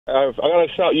I got to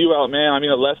shout you out, man. I mean,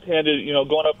 a left-handed,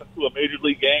 going up into a major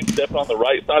league game, stepping on the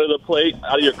right side of the plate,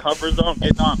 out of your comfort zone,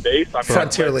 getting on base. I mean,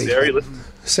 Frontier League.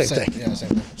 Same thing. Yeah, same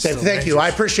thing. Thank you. I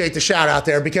appreciate the shout out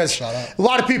there because a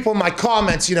lot of people in my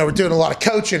comments, were doing a lot of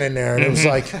coaching in there, and it was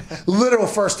like literal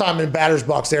first time in batter's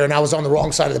box there, and I was on the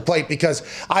wrong side of the plate because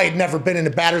I had never been in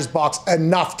the batter's box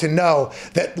enough to know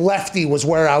that lefty was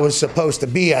where I was supposed to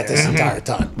be at this entire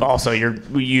time. Also,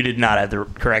 you did not have the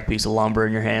correct piece of lumber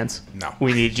in your hands. No.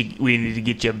 We need to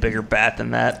get you a bigger bat than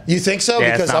that. You think so?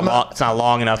 Yeah, because it's not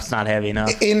long enough. It's not heavy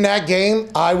enough. In that game,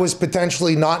 I was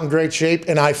potentially not in great shape,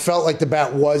 and I felt like the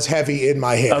bat was heavy in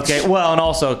my hands. Okay, well, and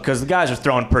also because the guys are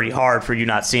throwing pretty hard for you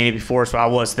not seeing it before, so I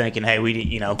was thinking, hey, we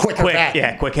need, quick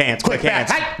hands.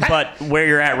 But where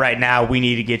you're at right now, we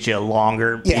need to get you a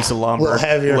longer piece of lumber,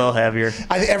 a little heavier.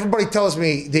 Everybody tells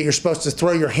me that you're supposed to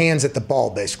throw your hands at the ball.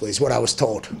 Basically, is what I was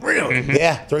told. Really? Mm-hmm.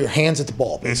 Yeah, throw your hands at the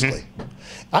ball. Basically,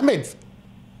 I made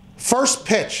first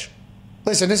pitch.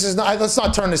 Listen, this is not. Let's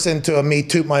not turn this into a me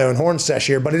toot my own horn sesh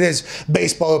here, but it is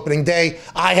baseball opening day.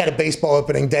 I had a baseball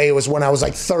opening day. It was when I was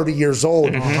like 30 years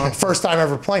old. First time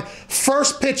ever playing.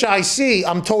 First pitch I see,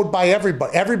 I'm told by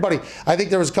everybody. I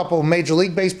think there was a couple of Major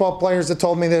League Baseball players that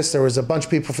told me this. There was a bunch of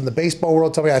people from the baseball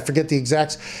world told me. I forget the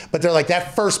exacts, but they're like,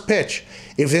 that first pitch,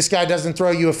 if this guy doesn't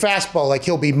throw you a fastball, like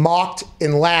he'll be mocked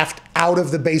and laughed out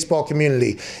of the baseball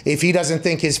community if he doesn't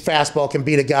think his fastball can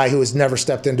beat a guy who has never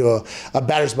stepped into a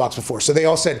batter's box before. So they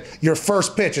all said your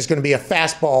first pitch is going to be a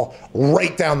fastball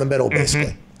right down the middle,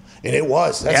 basically. And it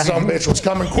was. That son of a bitch was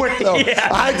coming quick, though.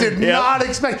 I did not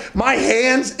expect. My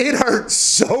hands, it hurt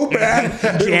so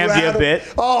bad. Jammed you a bit.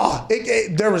 Oh,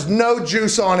 there was no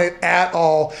juice on it at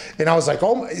all. And I was like,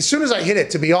 oh, as soon as I hit it,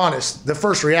 to be honest, the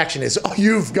first reaction is, oh,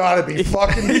 you've got to be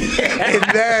fucking me. And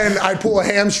then I pull a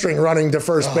hamstring running to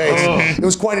first base. It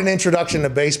was quite an introduction to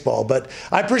baseball. But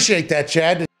I appreciate that,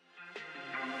 Chad.